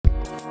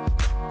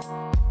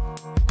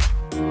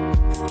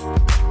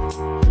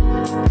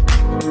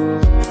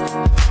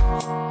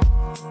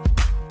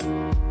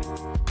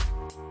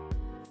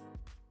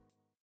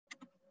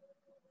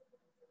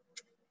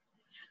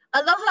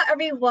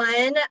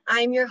everyone.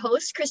 I'm your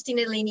host,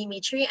 Christina Laney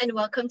Mitri, and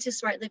welcome to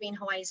Smart Living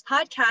Hawaii's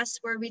podcast,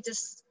 where we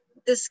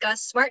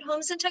discuss smart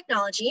homes and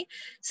technology,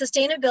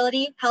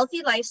 sustainability,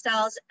 healthy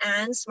lifestyles,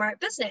 and smart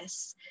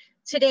business.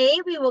 Today,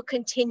 we will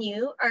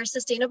continue our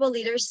Sustainable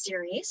Leaders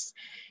series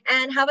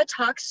and have a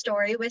talk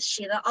story with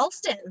Sheila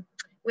Alston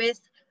with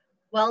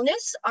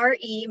Wellness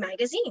RE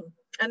Magazine,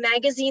 a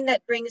magazine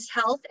that brings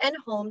health and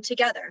home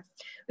together.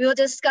 We will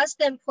discuss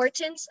the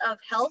importance of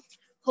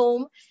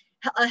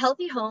a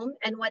healthy home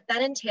and what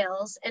that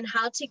entails, and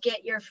how to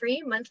get your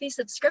free monthly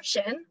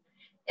subscription.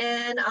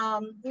 And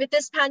with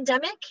this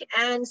pandemic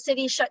and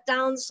city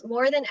shutdowns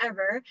more than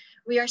ever,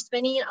 we are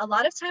spending a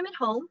lot of time at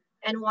home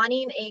and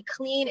wanting a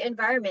clean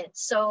environment.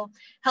 So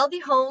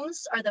healthy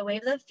homes are the way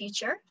of the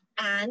future.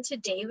 And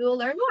today we will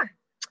learn more.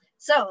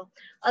 So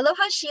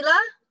aloha, Sheila.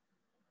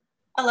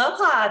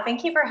 Aloha,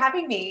 thank you for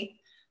having me.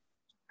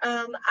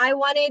 I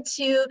wanted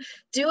to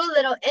do a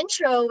little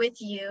intro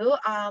with you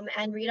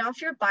and read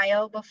off your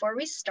bio before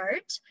we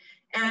start,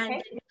 and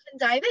Okay. we can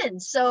dive in.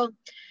 So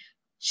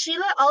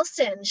Sheila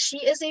Alston,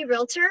 she is a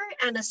realtor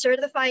and a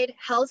certified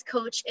health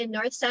coach in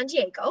North San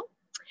Diego,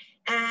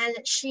 and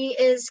she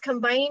is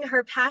combining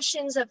her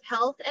passions of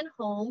health and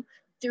home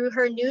through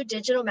her new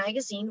digital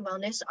magazine,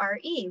 Wellness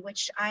RE,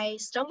 which I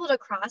stumbled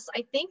across,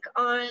 I think,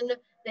 on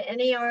the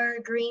NAR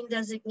Green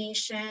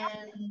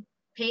designation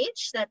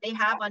page that they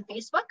have on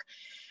Facebook.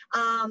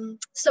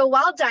 So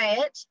while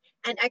diet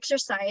and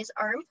exercise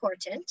are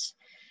important,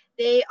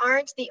 they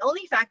aren't the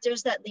only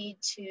factors that lead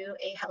to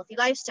a healthy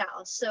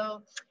lifestyle.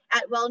 So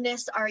at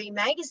Wellness RE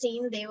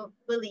Magazine, they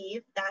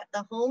believe that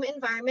the home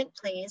environment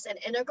plays an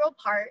integral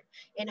part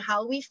in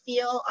how we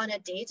feel on a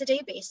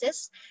day-to-day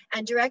basis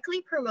and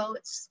directly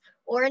promotes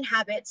or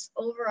inhabits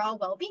overall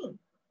well-being.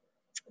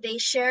 They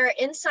share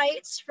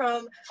insights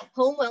from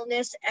home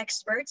wellness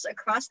experts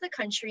across the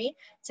country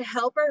to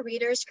help our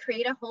readers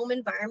create a home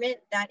environment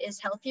that is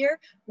healthier,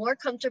 more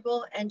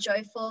comfortable, and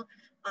joyful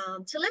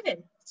to live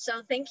in.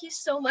 So thank you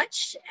so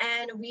much,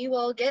 and we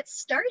will get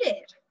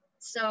started.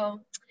 So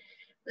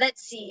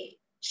let's see.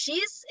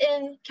 She's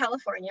in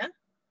California,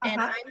 and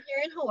I'm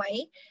here in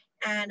Hawaii,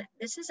 and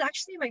this is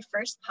actually my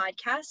first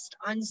podcast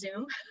on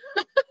Zoom.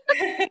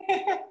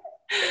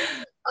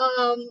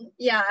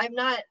 Yeah, I'm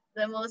not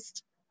the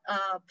most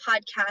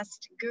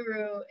podcast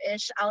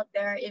guru-ish out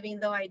there, even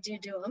though I do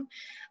them.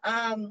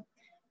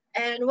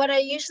 And what I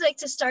usually like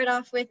to start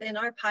off with in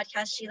our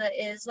podcast, Sheila,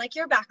 is like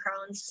your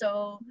background.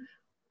 So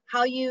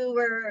how you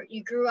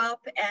grew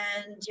up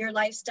and your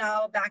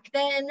lifestyle back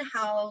then,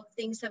 how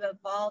things have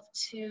evolved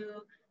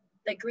to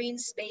the green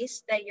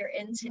space that you're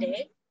in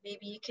today.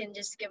 Maybe you can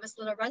just give us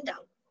a little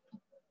rundown.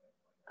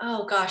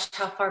 Oh gosh,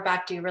 how far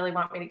back do you really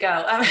want me to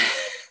go?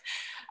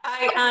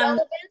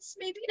 Relevance,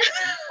 maybe.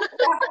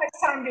 How much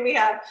time do we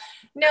have?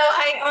 No,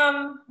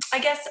 I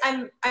guess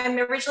I'm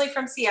originally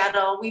from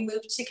Seattle. We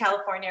moved to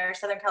California, or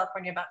Southern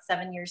California, about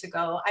 7 years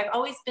ago. I've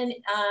always been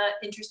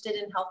interested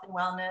in health and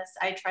wellness.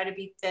 I try to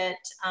be fit,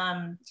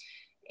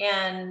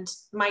 and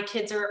my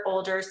kids are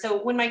older.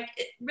 So when my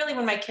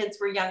kids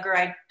were younger,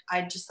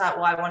 I just thought,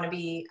 well, I want to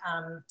be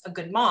a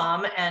good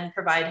mom and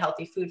provide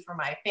healthy food for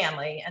my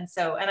family. And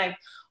when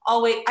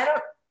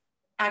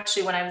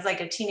I was like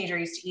a teenager, I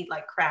used to eat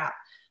like crap.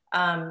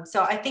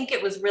 So I think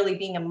it was really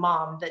being a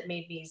mom that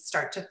made me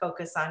start to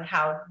focus on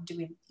how do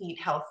we eat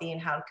healthy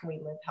and how can we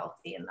live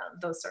healthy and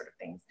those sort of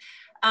things.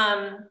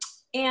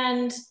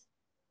 And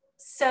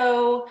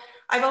so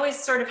I've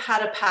always sort of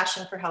had a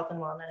passion for health and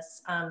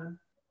wellness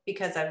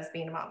because I was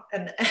being a mom.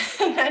 And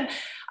then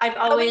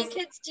How many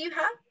kids do you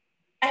have?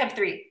 I have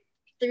three.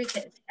 3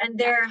 kids. And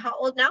they're how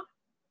old now?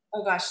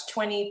 Oh gosh,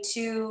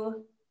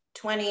 22,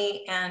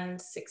 20,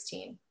 and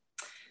 16.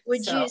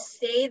 Would you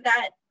say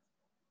that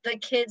the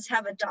kids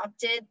have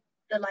adopted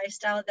the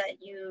lifestyle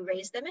that you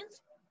raised them in?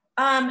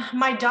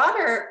 My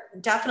daughter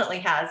definitely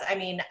has. I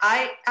mean,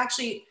 I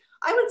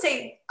would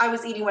say I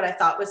was eating what I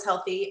thought was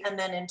healthy. And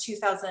then in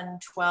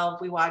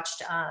 2012, we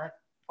watched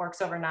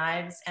Forks Over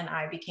Knives, and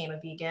I became a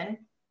vegan.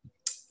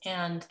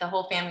 And the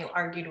whole family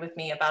argued with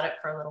me about it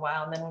for a little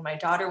while. And then when my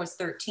daughter was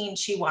 13,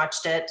 she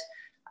watched it,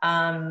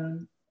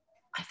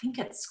 I think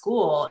at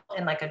school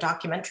in like a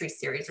documentary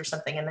series or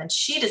something. And then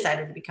she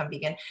decided to become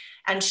vegan.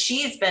 And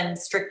she's been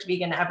strict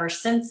vegan ever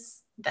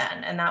since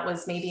then. And that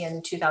was maybe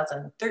in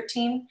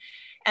 2013.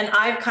 And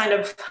I've kind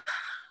of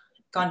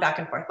gone back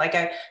and forth. Like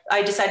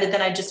I decided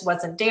that I just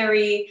wasn't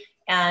dairy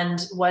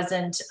and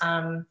wasn't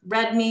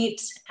red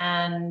meat.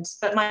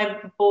 But my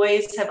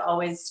boys have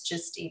always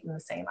just eaten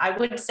the same. I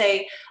would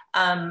say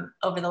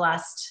over the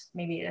last,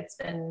 maybe it's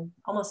been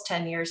almost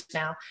 10 years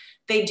now,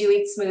 they do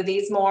eat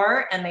smoothies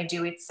more and they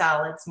do eat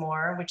salads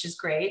more, which is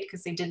great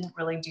because they didn't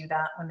really do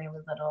that when they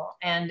were little.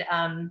 And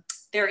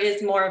there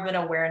is more of an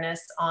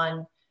awareness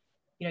on,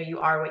 you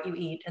are what you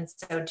eat. And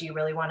so do you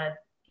really want to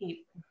eat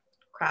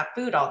crap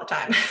food all the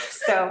time?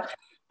 So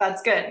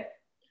that's good.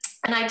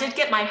 And I did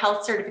get my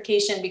health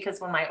certification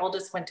because when my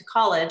oldest went to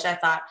college, I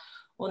thought,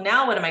 well,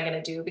 now what am I going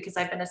to do? Because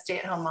I've been a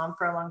stay-at-home mom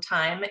for a long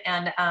time.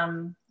 And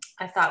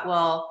I thought,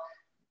 well,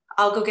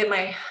 I'll go get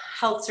my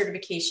health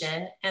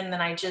certification. And then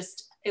I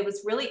just it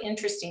was really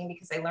interesting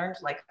because I learned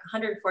like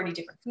 140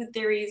 different food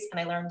theories, and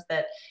I learned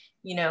that,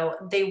 you know,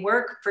 they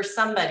work for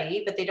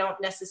somebody, but they don't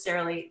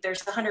necessarily,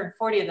 there's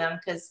 140 of them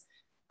because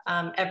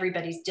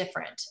everybody's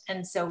different.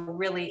 And so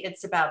really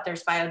it's about,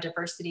 there's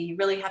biodiversity. You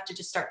really have to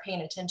just start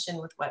paying attention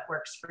with what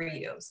works for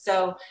you.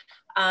 So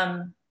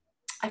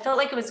I felt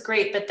like it was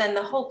great, but then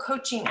the whole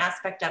coaching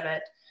aspect of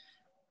it,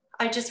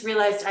 I just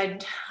realized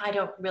I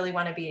don't really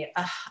want to be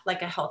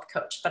like a health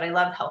coach, but I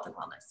love health and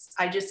wellness.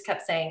 I just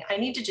kept saying, I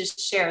need to just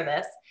share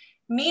this.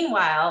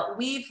 Meanwhile,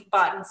 we've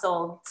bought and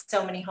sold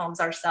so many homes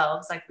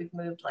ourselves. Like we've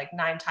moved like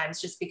 9 times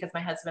just because my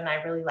husband and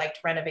I really liked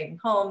renovating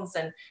homes,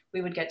 and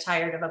we would get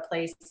tired of a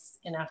place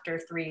in after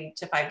 3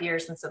 to 5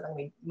 years. And so then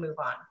we move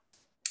on.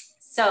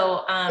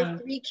 So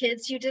with 3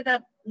 kids, you did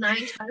that 9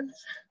 times?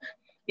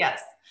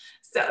 Yes.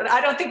 So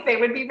I don't think they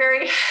would be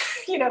very,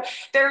 you know,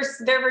 their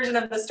version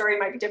of the story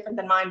might be different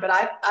than mine, but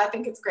I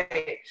think it's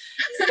great.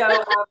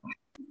 So,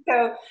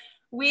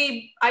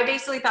 I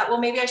basically thought, well,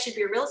 maybe I should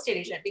be a real estate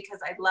agent because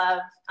I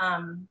love,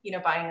 you know,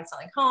 buying and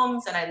selling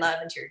homes, and I love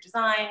interior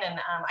design. And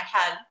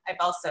I've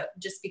also,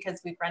 just because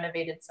we've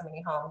renovated so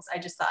many homes, I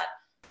just thought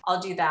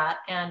I'll do that.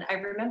 And I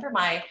remember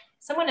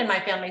someone in my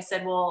family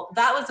said, well,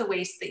 that was a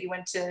waste that you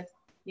went to,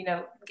 you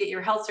know, get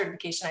your health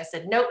certification. I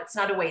said, no, it's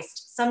not a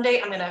waste.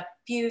 Someday I'm going to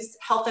fuse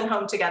health and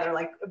home together.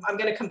 Like I'm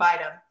going to combine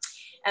them.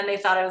 And they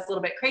thought I was a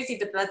little bit crazy,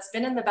 but that's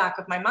been in the back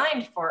of my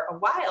mind for a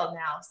while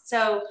now.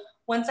 So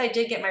once I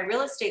did get my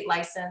real estate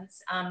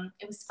license,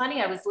 it was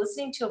funny. I was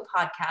listening to a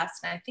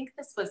podcast, and I think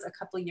this was a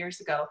couple of years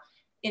ago.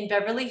 In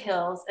Beverly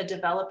Hills, a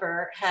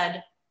developer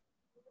had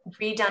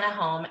redone a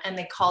home, and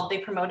they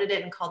promoted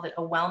it and called it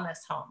a wellness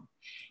home.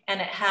 And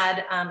it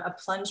had a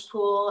plunge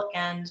pool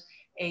and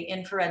a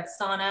infrared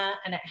sauna,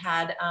 and it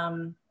had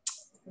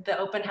the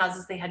open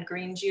houses, they had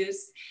green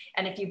juice.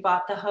 And if you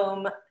bought the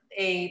home,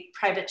 a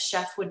private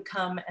chef would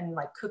come and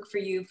like cook for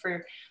you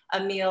for a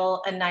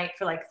meal a night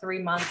for like 3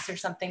 months or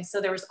something. So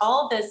there was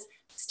all this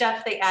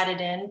stuff they added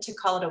in to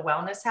call it a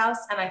wellness house.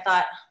 And I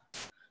thought,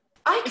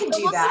 I could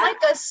do that.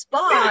 Like a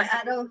spa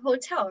at a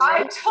hotel,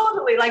 right? I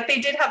totally, like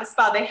they did have a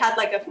spa. They had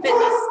like a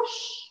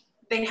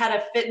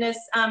fitness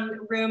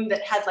room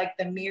that had like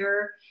the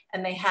mirror,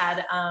 and they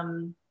had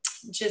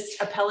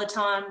just a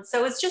Peloton.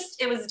 So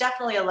it was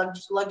definitely a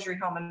luxury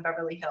home in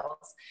Beverly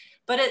Hills,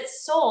 but it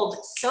sold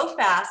so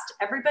fast.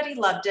 Everybody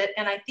loved it.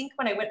 And I think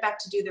when I went back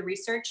to do the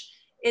research,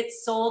 it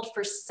sold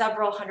for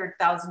several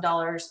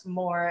 $100,000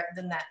 more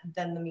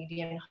than the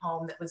median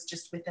home that was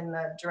just within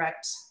the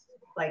direct,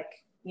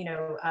 like, you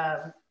know,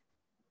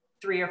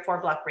 3 or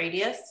 4 block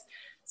radius.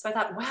 So I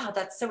thought, wow,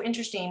 that's so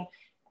interesting.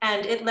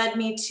 And it led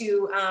me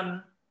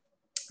to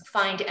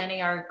find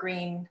NAR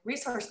Green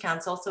Resource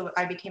Council. So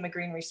I became a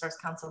Green Resource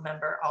Council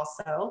member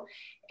also.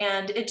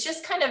 And it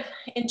just kind of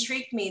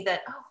intrigued me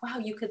that, oh, wow,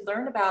 you could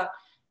learn about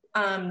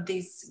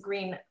these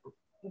green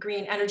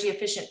energy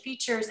efficient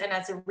features. And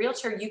as a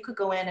realtor, you could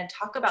go in and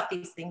talk about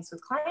these things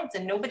with clients,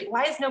 and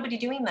why is nobody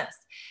doing this?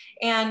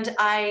 And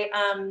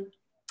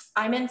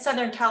I'm in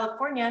Southern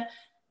California.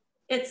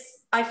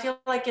 I feel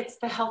like it's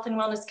the health and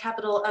wellness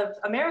capital of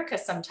America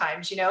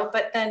sometimes, you know,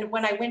 but then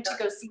when I went to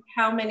go see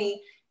how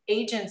many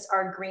agents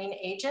are green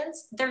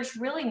agents, there's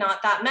really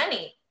not that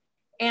many.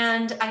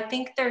 And I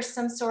think there's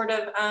some sort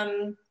of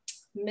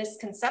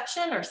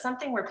misconception or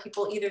something where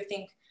people either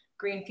think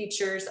green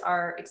features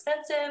are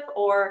expensive,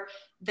 or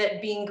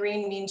that being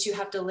green means you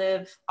have to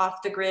live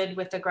off the grid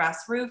with a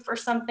grass roof or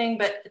something,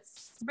 but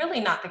it's really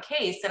not the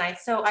case. And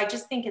so I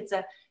just think it's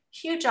a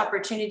huge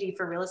opportunity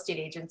for real estate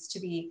agents to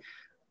be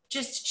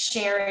just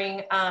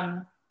sharing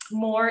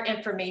more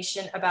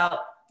information about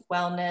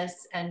wellness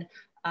and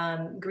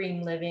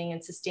green living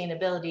and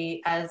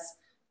sustainability as,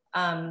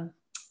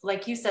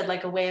 like you said,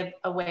 like a way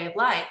of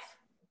life.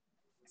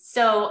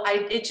 So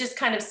it just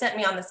kind of sent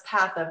me on this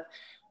path of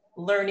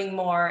learning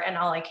more and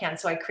all I can.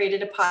 So I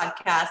created a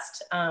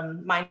podcast.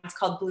 Mine's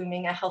called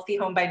Blooming, a Healthy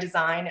Home by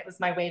Design. It was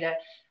my way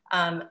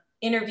to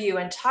interview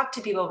and talk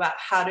to people about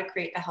how to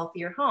create a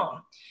healthier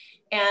home.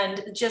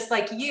 And just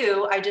like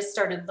you, I just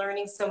started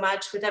learning so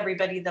much with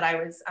everybody that I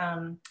was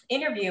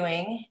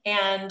interviewing.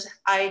 And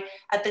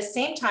at the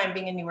same time,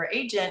 being a newer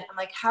agent, I'm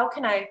like, how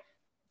can I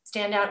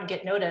stand out and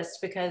get noticed?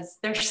 Because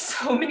there's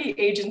so many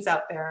agents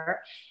out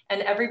there,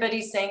 and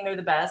everybody's saying they're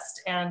the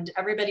best, and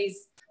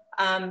everybody's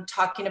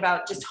talking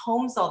about just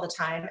homes all the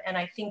time. And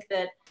I think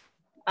that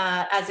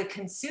as a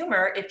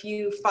consumer, if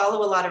you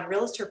follow a lot of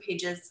realtor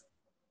pages,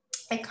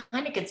 it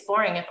kind of gets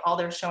boring if all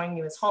they're showing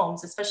you is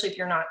homes, especially if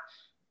you're not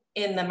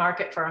in the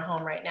market for a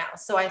home right now.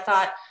 So I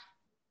thought,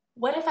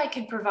 what if I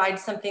could provide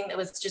something that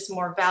was just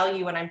more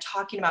value when I'm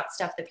talking about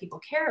stuff that people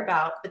care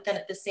about, but then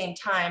at the same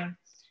time,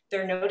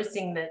 they're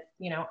noticing that,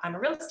 you know, I'm a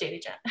real estate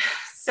agent.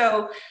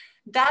 So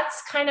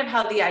that's kind of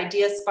how the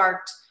idea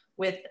sparked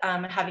with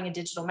having a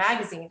digital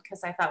magazine,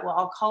 because I thought, well,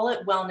 I'll call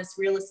it Wellness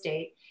Real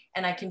Estate,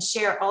 and I can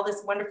share all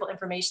this wonderful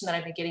information that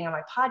I've been getting on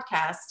my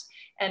podcast,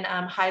 and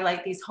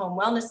highlight these home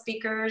wellness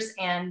speakers.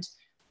 And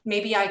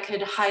maybe I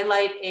could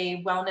highlight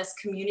a wellness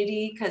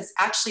community, because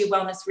actually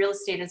wellness real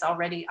estate is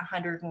already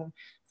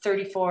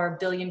 $34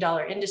 billion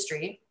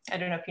industry. I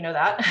don't know if you know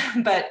that,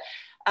 but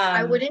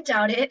I wouldn't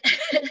doubt it.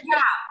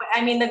 yeah,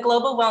 I mean, the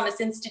Global Wellness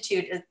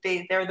Institute,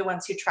 they're the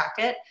ones who track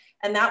it.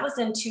 And that was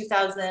in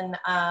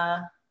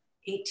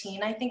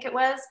 2018, I think it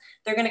was.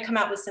 They're going to come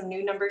out with some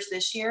new numbers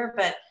this year,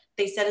 but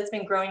they said it's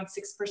been growing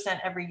 6%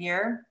 every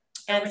year.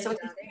 And so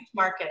it's a huge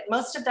market.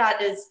 Most of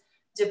that is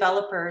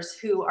developers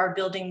who are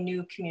building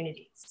new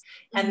communities,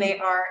 and they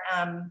are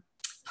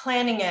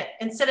planning it,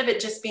 instead of it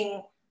just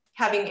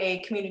having a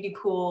community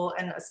pool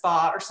and a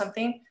spa or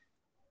something,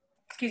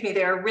 excuse me,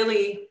 they're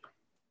really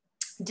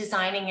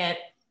designing it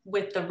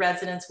with the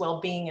residents'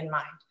 well-being in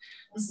mind.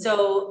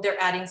 So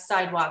they're adding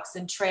sidewalks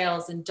and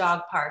trails and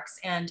dog parks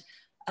and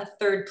a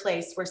third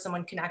place where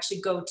someone can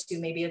actually go to,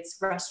 maybe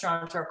it's a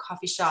restaurant or a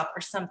coffee shop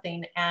or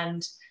something,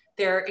 and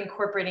they're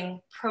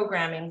incorporating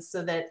programming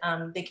so that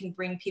they can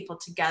bring people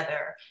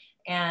together.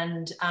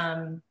 And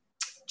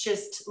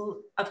just,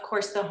 of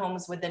course, the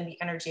homes would then be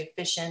energy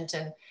efficient,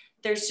 and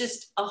there's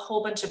just a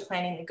whole bunch of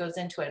planning that goes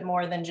into it,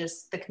 more than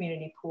just the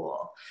community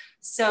pool.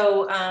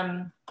 So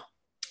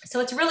so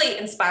it's really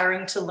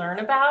inspiring to learn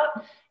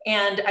about.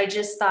 And I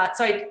just thought,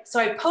 so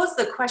I posed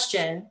the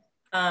question,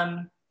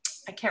 I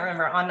can't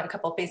remember, on a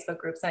couple of Facebook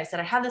groups, and I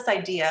said, I have this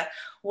idea.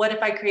 What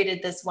if I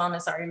created this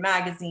Wellness RE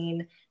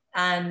magazine,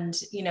 and,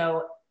 you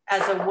know,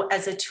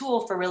 as a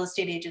tool for real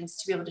estate agents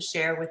to be able to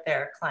share with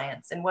their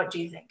clients? And what do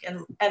you think?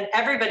 And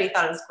everybody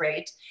thought it was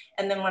great.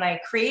 And then when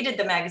I created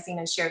the magazine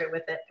and shared it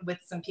with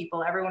some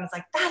people, everyone was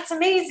like, that's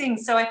amazing.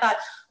 So I thought,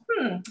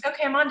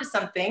 okay, I'm onto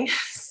something.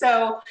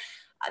 So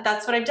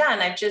that's what I've done.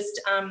 I've just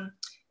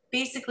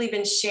basically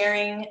been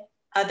sharing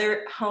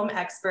other home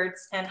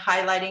experts and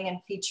highlighting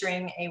and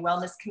featuring a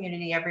wellness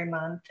community every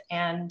month.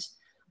 And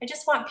I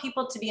just want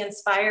people to be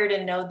inspired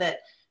and know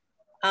that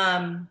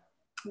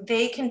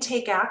they can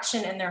take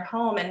action in their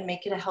home and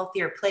make it a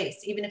healthier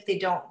place, even if they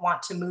don't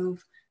want to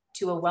move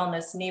to a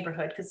wellness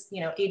neighborhood. Because,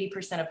 you know,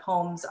 80% of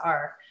homes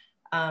are,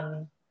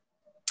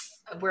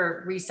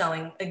 we're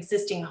reselling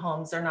existing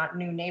homes, they're not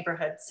new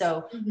neighborhoods.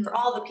 So for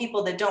all the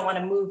people that don't want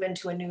to move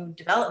into a new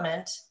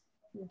development,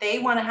 they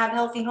want to have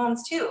healthy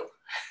homes too.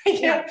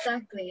 Yeah,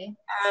 exactly.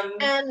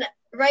 And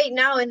right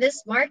now in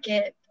this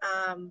market,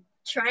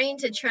 trying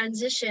to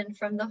transition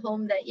from the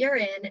home that you're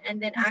in and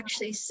then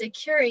actually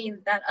securing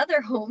that other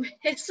home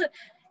it's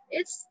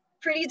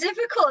pretty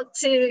difficult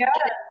to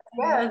yes.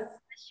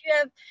 You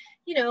have,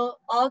 you know,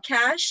 all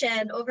cash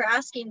and over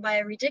asking by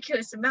a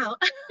ridiculous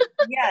amount.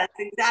 Yes,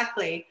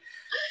 exactly.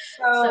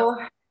 So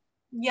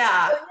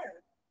yeah.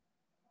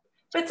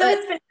 But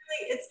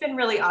it's been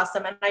really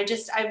awesome. And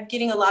I'm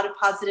getting a lot of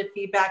positive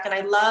feedback. And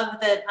I love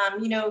that,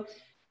 you know,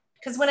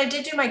 because when I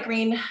did do my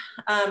green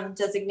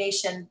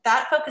designation,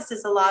 that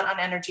focuses a lot on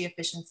energy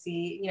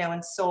efficiency, you know,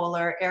 and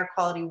solar, air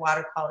quality,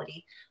 water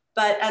quality.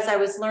 But as I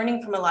was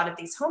learning from a lot of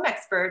these home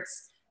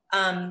experts,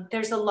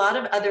 there's a lot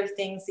of other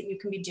things that you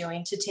can be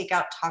doing to take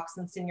out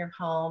toxins in your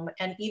home,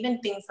 and even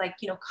things like,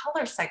 you know,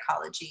 color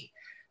psychology.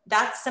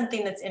 That's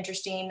something that's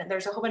interesting.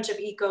 There's a whole bunch of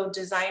eco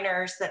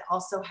designers that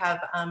also have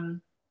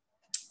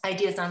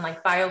ideas on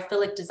like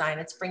biophilic design.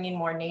 It's bringing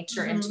more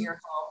nature into your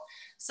home.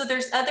 So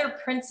there's other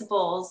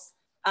principles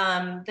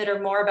that are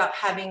more about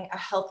having a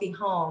healthy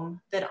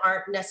home that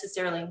aren't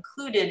necessarily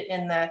included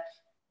in the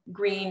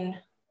green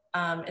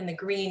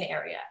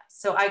area.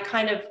 So I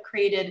kind of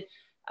created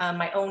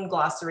my own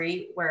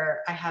glossary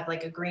where I have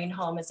like a green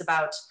home is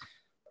about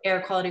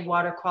air quality,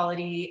 water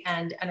quality,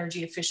 and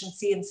energy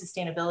efficiency and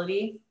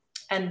sustainability.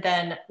 And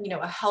then, you know,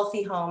 a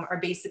healthy home are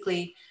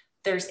basically,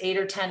 there's 8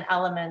 or 10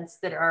 elements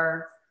that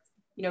are,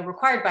 you know,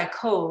 required by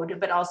code,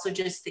 but also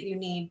just that you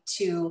need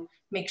to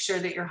make sure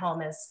that your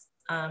home is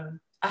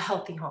a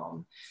healthy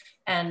home.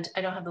 And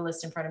I don't have the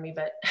list in front of me,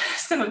 but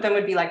some of them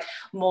would be like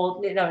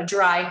mold, you know,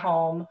 dry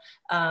home,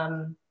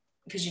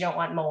 because you don't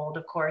want mold,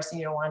 of course, and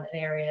you don't want an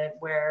area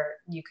where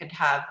you could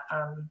have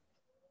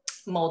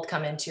mold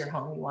come into your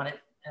home. You want it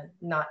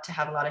not to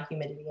have a lot of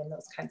humidity and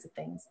those kinds of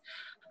things.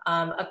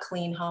 A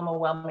clean home, a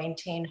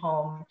well-maintained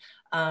home,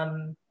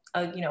 a,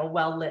 you know,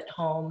 well-lit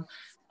home.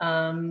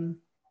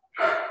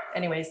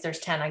 Anyways, there's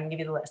 10, I can give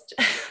you the list.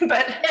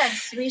 But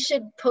yes, we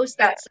should post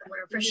that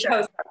somewhere for sure.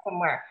 Post that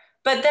somewhere.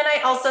 But then I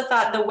also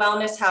thought the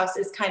wellness house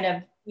is kind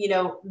of, you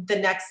know, the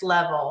next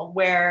level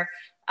where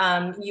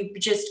you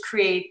just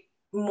create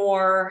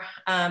more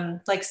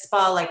like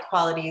spa-like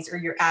qualities, or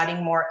you're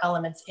adding more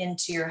elements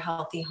into your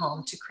healthy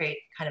home to create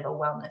kind of a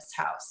wellness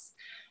house.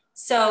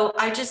 So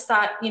I just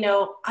thought, you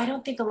know, I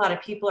don't think a lot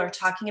of people are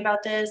talking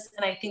about this.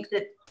 And I think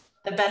that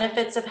the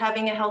benefits of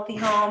having a healthy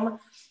home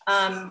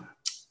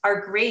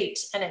are great,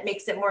 and it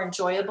makes it more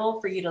enjoyable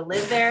for you to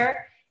live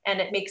there, and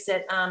it makes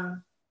it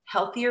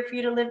healthier for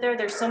you to live there.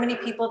 There's so many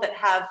people that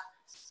have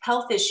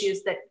health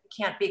issues that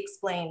can't be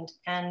explained,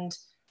 and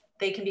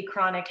they can be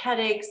chronic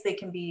headaches, they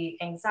can be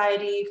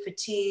anxiety,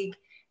 fatigue,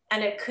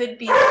 and it could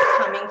be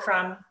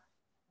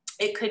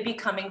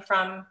coming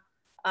from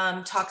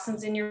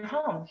toxins in your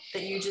home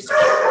that you just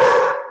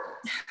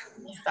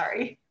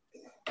sorry.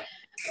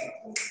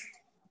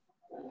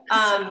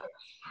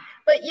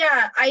 But But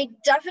yeah, I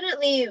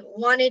definitely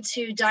wanted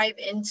to dive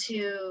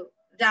into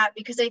that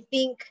because I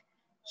think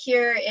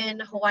here in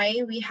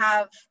Hawaii, we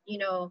have,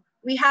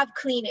 we have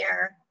clean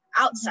air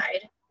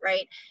outside,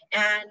 right?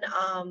 And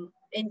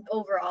in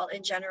overall,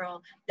 in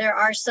general, there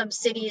are some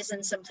cities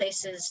and some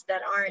places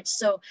that aren't.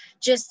 So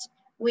just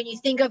when you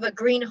think of a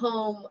green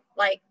home,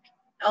 like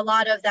a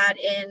lot of that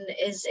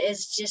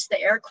is just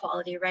the air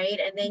quality, right?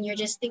 And then you're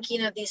just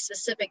thinking of these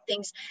specific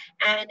things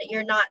and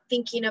you're not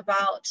thinking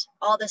about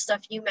all the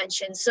stuff you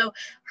mentioned. So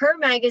her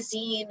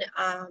magazine,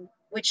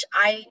 which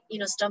I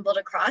stumbled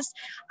across,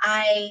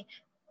 I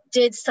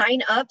did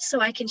sign up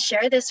so I can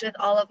share this with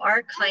all of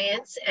our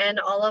clients and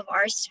all of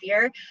our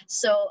sphere.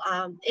 So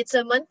it's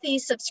a monthly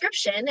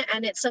subscription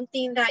and it's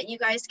something that you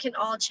guys can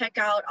all check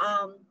out.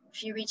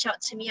 If you reach out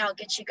to me, I'll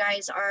get you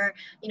guys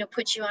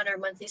put you on our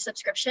monthly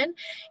subscription.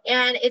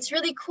 And it's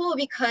really cool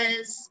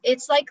because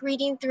it's like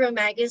reading through a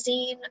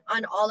magazine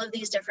on all of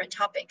these different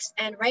topics.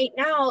 And right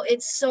now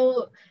it's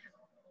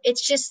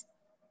just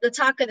the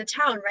talk of the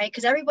town, right?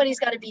 Because everybody's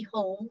got to be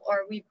home,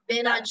 or we've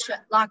been on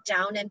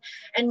lockdown,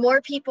 and more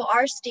people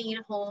are staying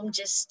home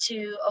just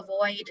to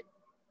avoid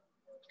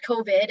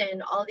COVID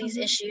and all these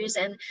issues.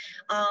 And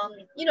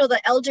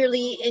the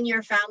elderly in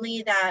your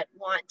family that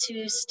want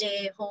to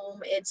stay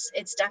home,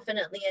 it's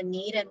definitely a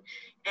need.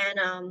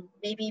 And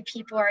maybe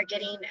people are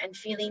getting and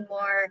feeling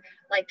more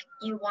like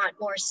you want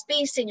more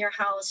space in your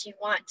house, you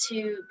want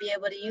to be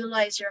able to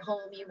utilize your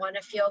home, you want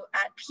to feel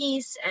at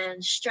peace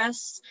and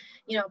stress,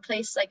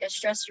 place like a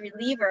stress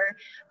reliever.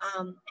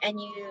 And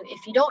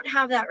if you don't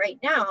have that right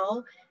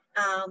now,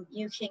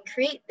 you can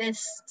create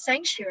this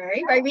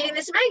sanctuary by reading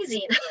this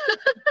magazine.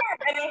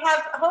 And I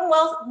have home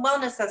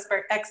wellness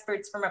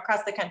experts from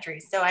across the country.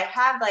 So I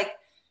have like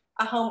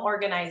a home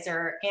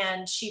organizer,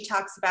 and she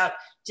talks about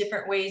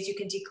different ways you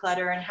can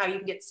declutter and how you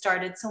can get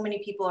started. So many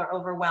people are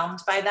overwhelmed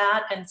by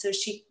that. And so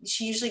she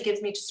usually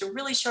gives me just a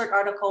really short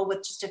article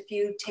with just a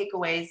few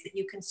takeaways that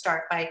you can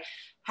start by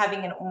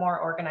having a more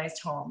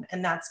organized home.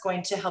 And that's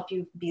going to help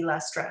you be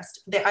less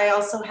stressed. I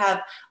also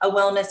have a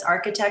wellness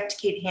architect,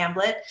 Kate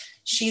Hamblett.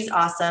 She's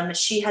awesome.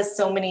 She has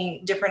so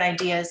many different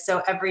ideas.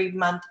 So every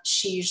month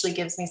she usually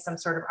gives me some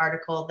sort of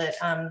article that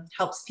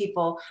helps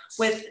people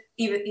with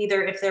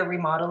either if they're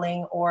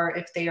remodeling or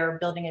if they are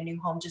building a new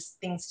home, just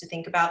things to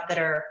think about that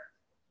are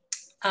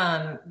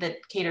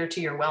that cater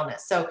to your wellness.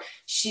 So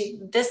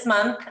this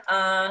month,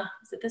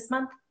 is it this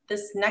month?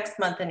 This next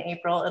month in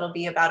April, it'll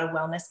be about a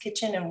wellness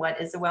kitchen and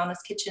what is a wellness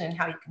kitchen and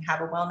how you can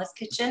have a wellness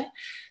kitchen.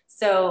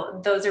 So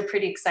those are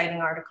pretty exciting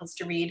articles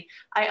to read.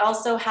 I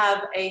also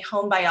have a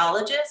home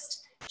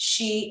biologist.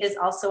 She is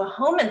also a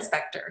home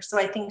inspector. So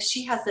I think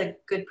she has a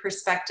good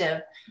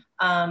perspective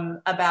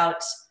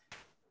about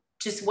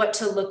just what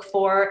to look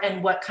for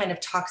and what kind of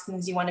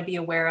toxins you want to be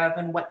aware of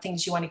and what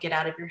things you want to get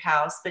out of your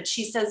house. But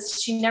she says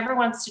she never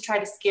wants to try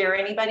to scare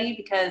anybody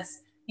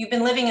because you've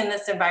been living in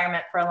this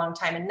environment for a long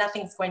time and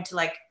nothing's going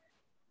to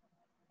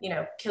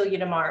kill you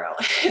tomorrow.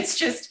 It's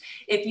just,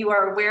 if you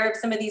are aware of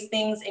some of these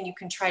things and you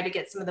can try to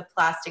get some of the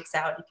plastics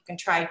out, if you can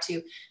try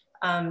to,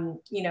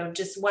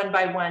 just one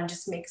by one,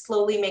 just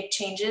slowly make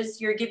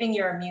changes, you're giving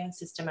your immune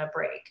system a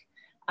break.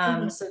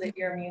 So that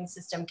your immune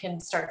system can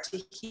start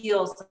to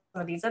heal some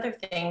of these other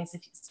things,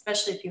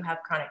 especially if you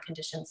have chronic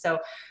conditions. So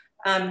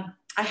I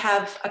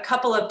have a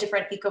couple of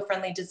different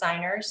eco-friendly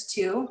designers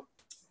too,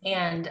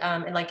 and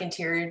like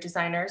interior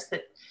designers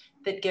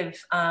that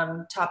give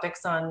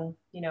topics on,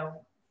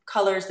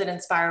 colors that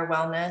inspire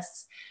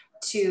wellness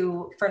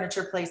to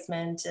furniture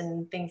placement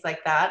and things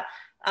like that.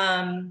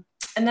 And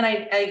then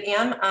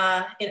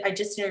I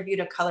just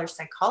interviewed a color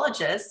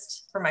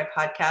psychologist for my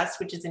podcast,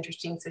 which is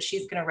interesting. So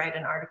she's going to write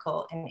an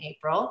article in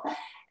April.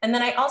 And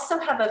then I also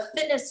have a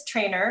fitness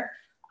trainer,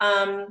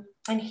 and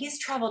he's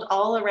traveled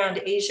all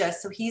around Asia.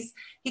 So he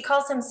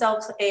calls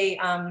himself a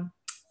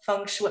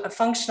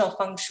functional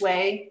feng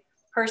shui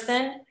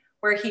person,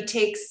 where he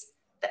takes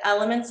the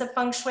elements of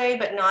feng shui,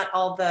 but not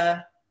all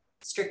the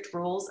strict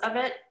rules of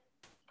it.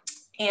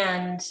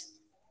 And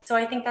so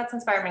I think that's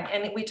inspiring.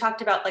 And we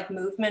talked about like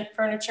movement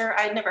furniture.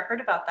 I'd never heard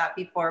about that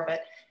before,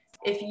 but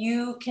if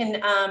you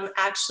can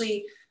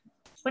actually,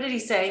 what did he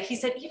say? He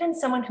said, even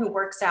someone who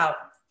works out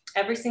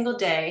every single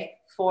day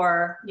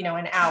for,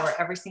 an hour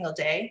every single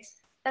day,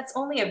 that's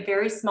only a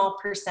very small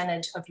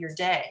percentage of your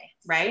day,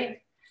 right?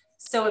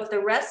 So if the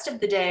rest of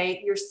the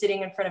day you're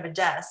sitting in front of a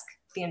desk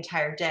the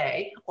entire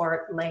day,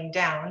 or laying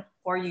down,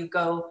 or you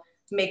go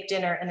make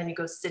dinner and then you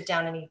go sit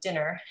down and eat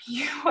dinner,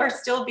 you are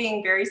still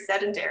being very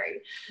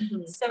sedentary.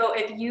 So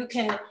if you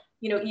can,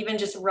 even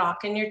just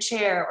rock in your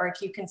chair, or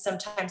if you can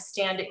sometimes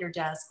stand at your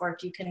desk, or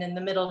if you can in the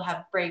middle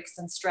have breaks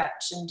and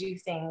stretch and do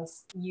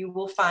things, you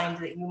will find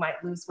that you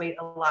might lose weight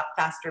a lot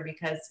faster,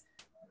 because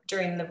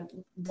during the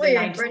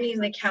you're burning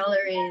the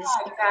calories.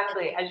 Yeah,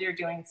 exactly, as you're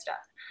doing stuff.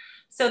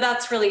 So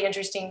that's really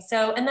interesting.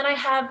 So, and then I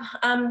have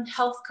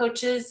health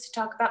coaches to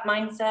talk about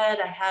mindset.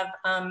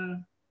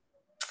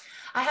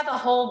 I have a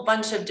whole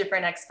bunch of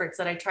different experts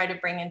that I try to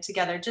bring in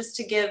together, just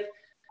to give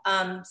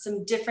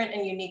some different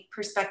and unique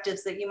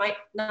perspectives that you might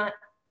not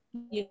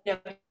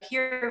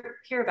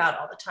hear about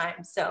all the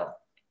time. So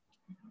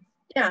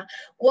yeah,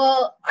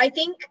 well, I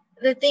think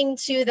the thing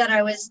too that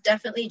I was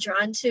definitely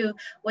drawn to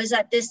was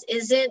that this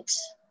isn't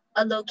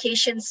a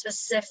location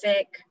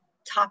specific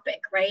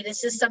topic, right?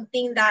 This is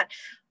something that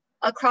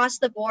across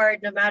the board,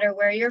 no matter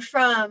where you're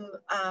from,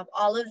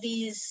 all of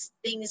these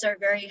things are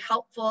very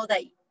helpful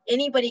that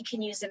anybody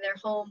can use in their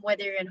home,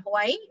 whether you're in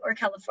Hawaii or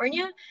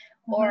California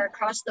or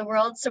across the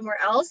world somewhere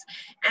else.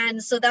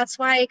 And so that's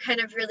why I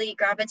kind of really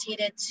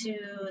gravitated to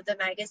the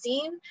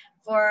magazine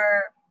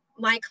for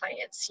my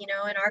clients, you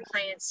know, and our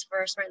clients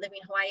for Smart Living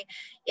Hawaii.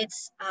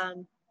 It's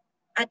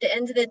at the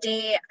end of the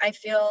day, I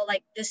feel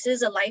like this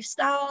is a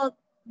lifestyle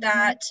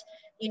that,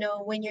 you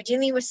know, when you're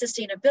dealing with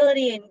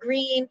sustainability and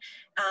green,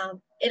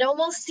 it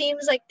almost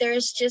seems like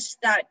there's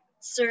just that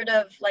sort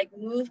of like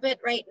movement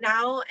right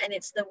now, and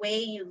it's the way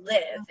you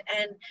live.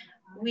 And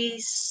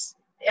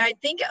I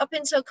think up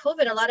until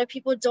COVID, a lot of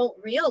people don't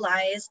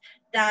realize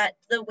that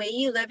the way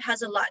you live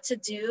has a lot to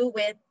do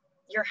with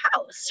your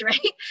house,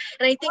 right?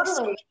 And I think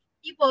so many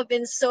people have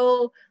been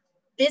so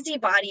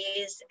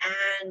busybodies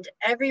and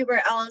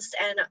everywhere else,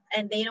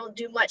 and they don't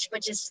do much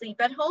but just sleep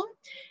at home.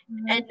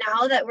 And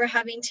now that we're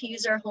having to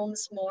use our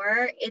homes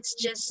more, it's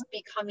just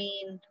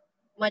becoming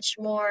much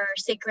more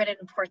sacred and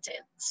important.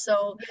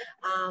 So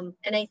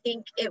and I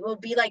think it will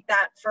be like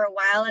that for a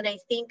while. And I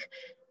think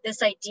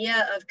this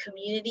idea of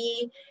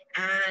community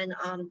and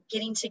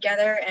getting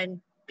together and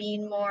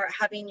being more,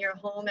 having your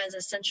home as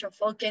a central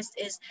focus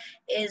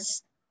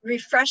is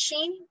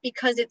refreshing,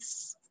 because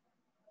it's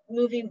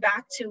moving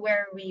back to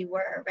where we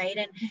were, right?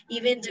 And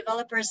even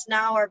developers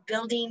now are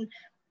building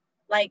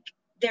like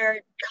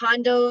their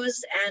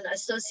condos and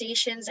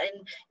associations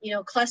and, you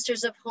know,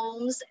 clusters of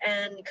homes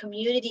and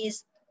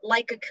communities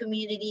like a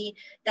community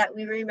that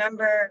we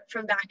remember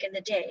from back in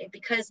the day,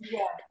 because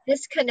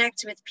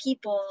disconnect with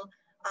people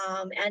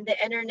and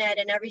the internet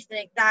and everything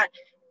like that,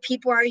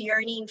 people are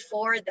yearning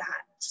for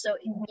that. So,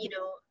 you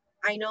know,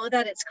 I know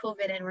that it's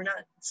COVID and we're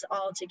not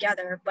all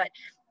together, but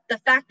the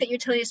fact that you're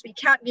telling us we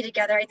can't be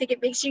together, I think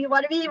it makes you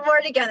want to be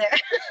more together.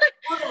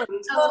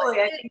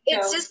 Totally.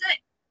 It's just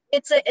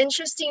it's an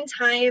interesting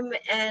time,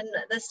 and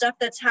the stuff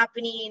that's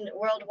happening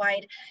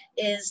worldwide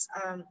is,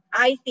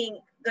 I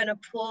think, going to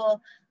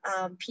pull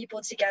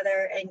people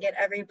together and get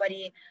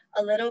everybody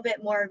a little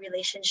bit more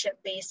relationship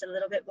based, a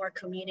little bit more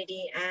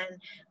community,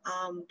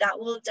 and that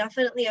will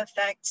definitely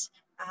affect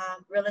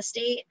real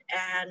estate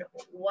and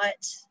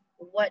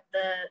what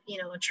the, you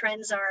know,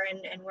 trends are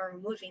and where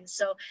we're moving.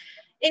 So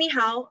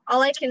anyhow,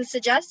 all I can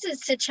suggest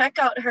is to check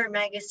out her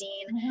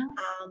magazine.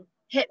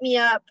 Hit me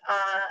up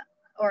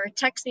or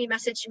text me,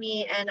 message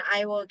me, and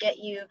I will get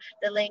you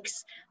the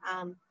links.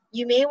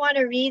 You may want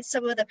to read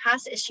some of the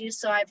past issues.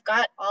 So I've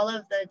got all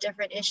of the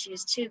different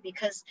issues too,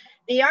 because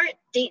they aren't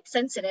date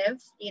sensitive,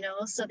 you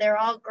know, so they're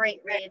all great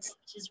reads,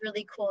 which is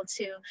really cool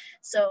too.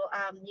 So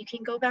you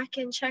can go back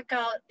and check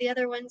out the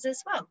other ones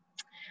as well.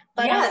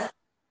 But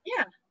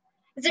yeah.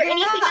 Is there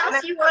anything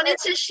else you wanted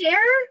to share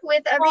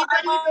with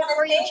everybody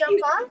before you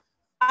jump off?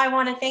 I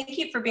want to thank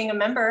you for being a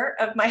member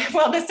of my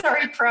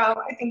Wellnessari Pro.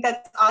 I think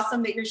that's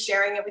awesome that you're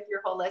sharing it with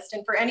your whole list.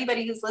 And for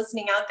anybody who's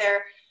listening out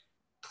there,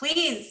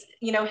 please,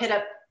 you know, hit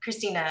up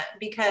Christina,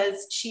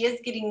 because she is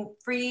getting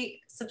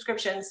free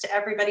subscriptions to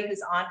everybody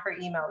who's on her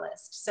email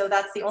list. So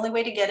that's the only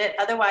way to get it.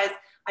 Otherwise,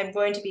 I'm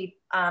going to be,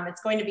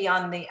 it's going to be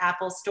on the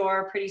Apple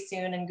Store pretty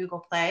soon and Google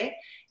Play,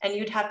 and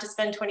you'd have to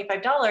spend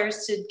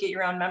 $25 to get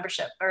your own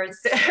membership or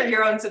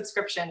your own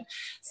subscription.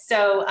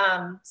 So,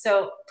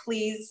 so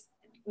please,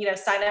 you know,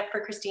 sign up for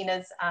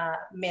Christina's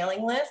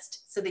mailing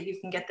list so that you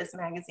can get this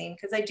magazine,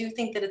 because I do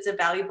think that it's a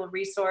valuable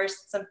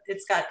resource.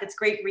 It's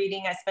great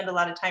reading. I spend a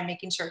lot of time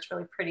making sure it's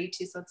really pretty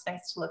too, so it's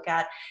nice to look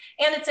at.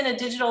 And it's in a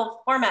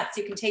digital format,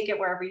 so you can take it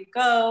wherever you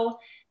go.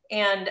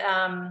 And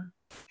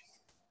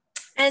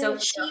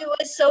she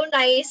was so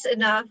nice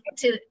enough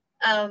to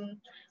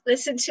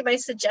listen to my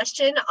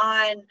suggestion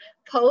on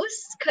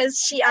posts, because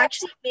she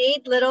actually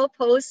made little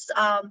posts,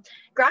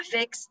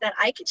 graphics that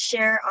I could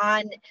share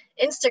on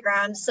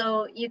Instagram,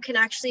 so you can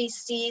actually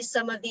see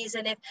some of these.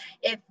 And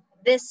if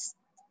this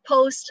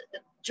post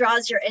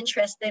draws your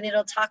interest, then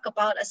it'll talk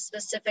about a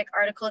specific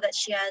article that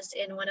she has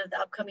in one of the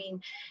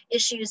upcoming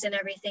issues and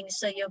everything.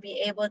 So you'll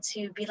be able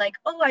to be like,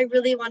 oh, I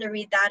really want to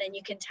read that, and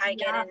you can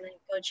tag it and then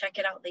go check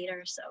it out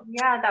later. So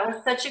yeah, that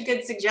was such a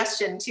good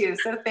suggestion too.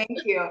 So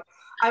thank you.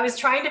 I was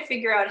trying to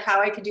figure out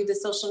how I could do the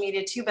social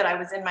media too, but I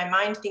was in my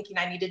mind thinking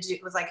I needed to,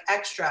 it was like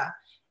extra.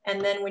 And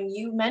then when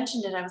you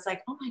mentioned it, I was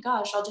like, oh my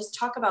gosh, I'll just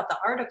talk about the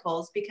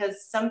articles,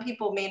 because some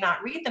people may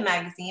not read the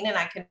magazine, and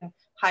I can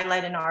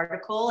highlight an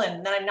article,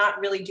 and then I'm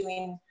not really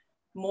doing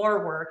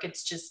more work.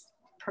 It's just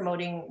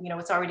promoting, you know,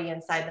 what's already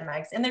inside the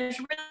magazine. And there's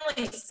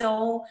really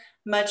so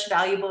much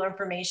valuable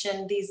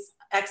information. These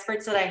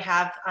experts that I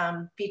have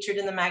featured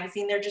in the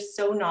magazine, they're just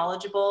so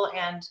knowledgeable,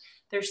 and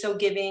they're so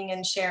giving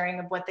and sharing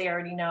of what they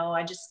already know.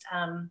 I just,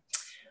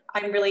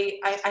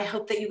 I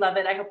hope that you love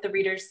it. I hope the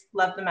readers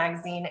love the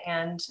magazine,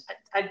 and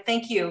I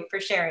thank you for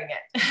sharing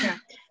it. Yeah.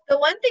 The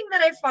one thing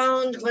that I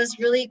found was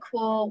really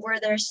cool were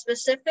there's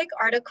specific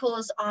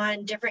articles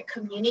on different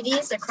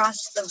communities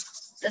across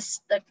the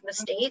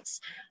states.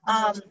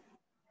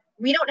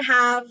 We don't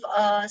have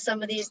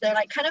some of these. They're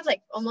like kind of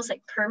like almost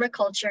like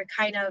permaculture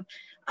kind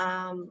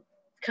of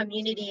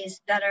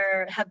communities that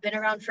have been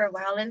around for a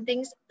while and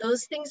things.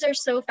 Those things are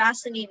so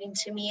fascinating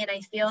to me, and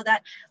I feel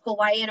that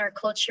Hawaii and our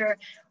culture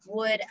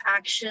would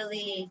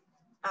actually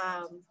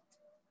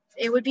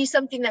it would be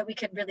something that we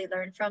could really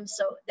learn from.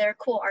 So they're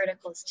cool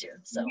articles too.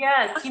 So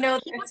yes, you know,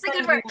 keep up the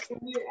good work.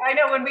 I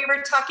know when we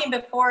were talking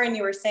before and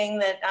you were saying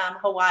that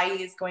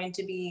Hawaii is going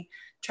to be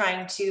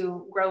trying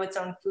to grow its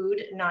own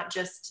food, not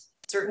just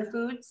certain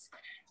foods.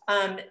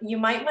 You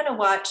might want to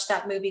watch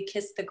that movie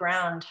Kiss the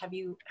Ground. Have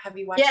you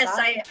watched that?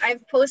 Yes,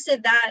 I've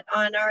posted that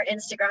on our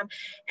Instagram,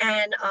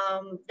 and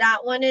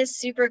that one is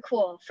super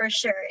cool for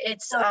sure.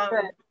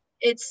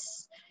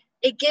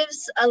 It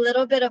gives a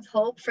little bit of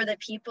hope for the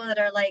people that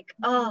are like,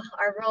 oh,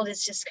 our world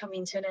is just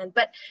coming to an end.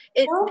 But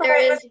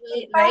there is,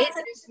 right?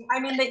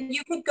 I mean, that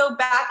you could go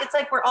back. It's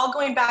like we're all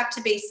going back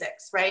to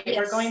basics, right? Yes.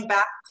 We're going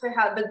back to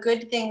how the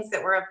good things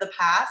that were of the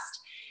past.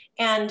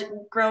 And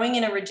growing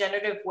in a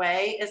regenerative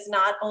way is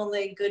not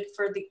only good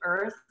for the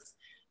earth,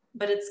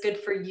 but it's good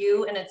for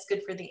you, and it's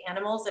good for the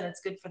animals, and it's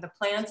good for the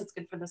plants, it's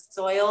good for the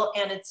soil.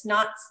 And it's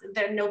not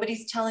there,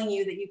 nobody's telling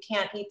you that you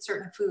can't eat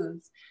certain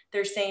foods.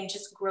 They're saying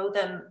just grow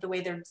them the way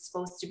they're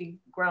supposed to be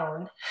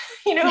grown,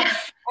 you know,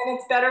 and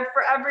it's better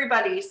for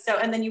everybody. So,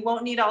 and then you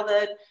won't need all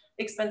the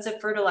expensive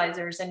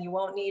fertilizers, and you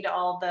won't need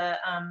all the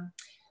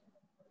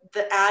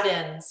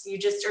add-ins. You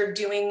just are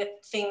doing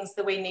things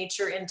the way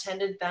nature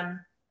intended them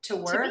to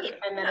work,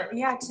 and then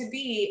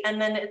and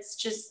then it's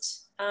just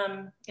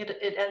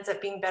it ends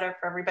up being better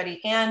for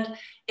everybody. And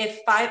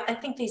I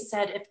think they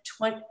said if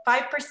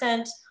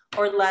 5%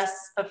 or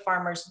less of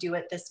farmers do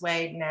it this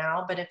way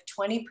now, but if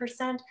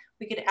 20%,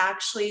 we could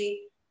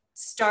actually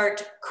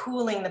start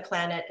cooling the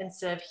planet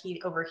instead of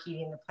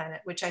overheating the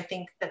planet, which I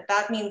think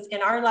that means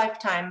in our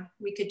lifetime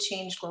we could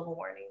change global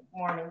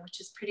warming,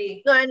 which is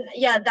pretty. And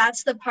yeah,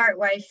 that's the part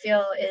where I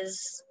feel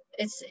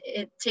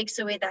it takes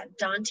away that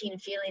daunting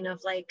feeling of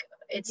like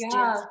it's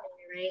doomsday,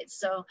 right?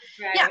 So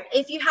yeah,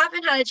 if you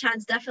haven't had a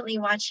chance, definitely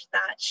watch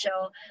that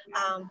show.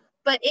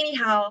 But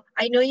anyhow,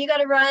 I know you got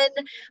to run.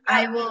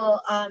 I will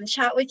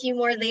chat with you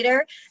more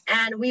later,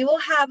 and we will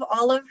have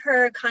all of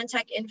her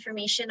contact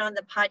information on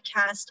the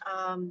podcast,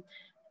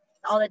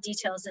 all the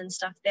details and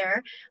stuff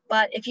there.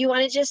 But if you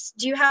want to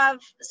do you have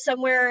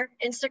somewhere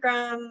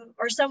Instagram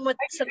or something?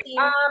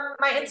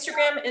 My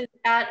Instagram is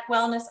at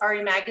Wellness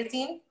RE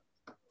Magazine.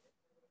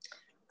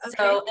 Okay.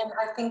 So, and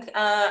I think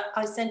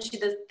I sent you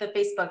the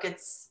Facebook.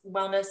 It's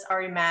Wellness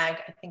RE Mag,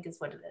 I think is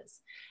what it is.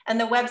 And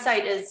the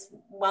website is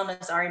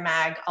Wellness RE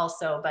Mag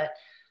also, but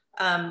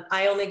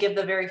I only give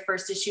the very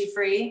first issue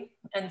free.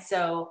 And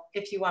so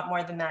if you want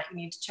more than that, you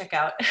need to check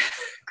out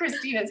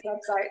Christina's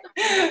website.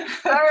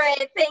 All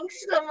right.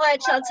 Thanks so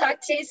much. I'll talk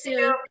to you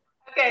soon.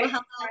 Okay.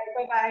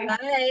 Bye-bye.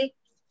 Bye.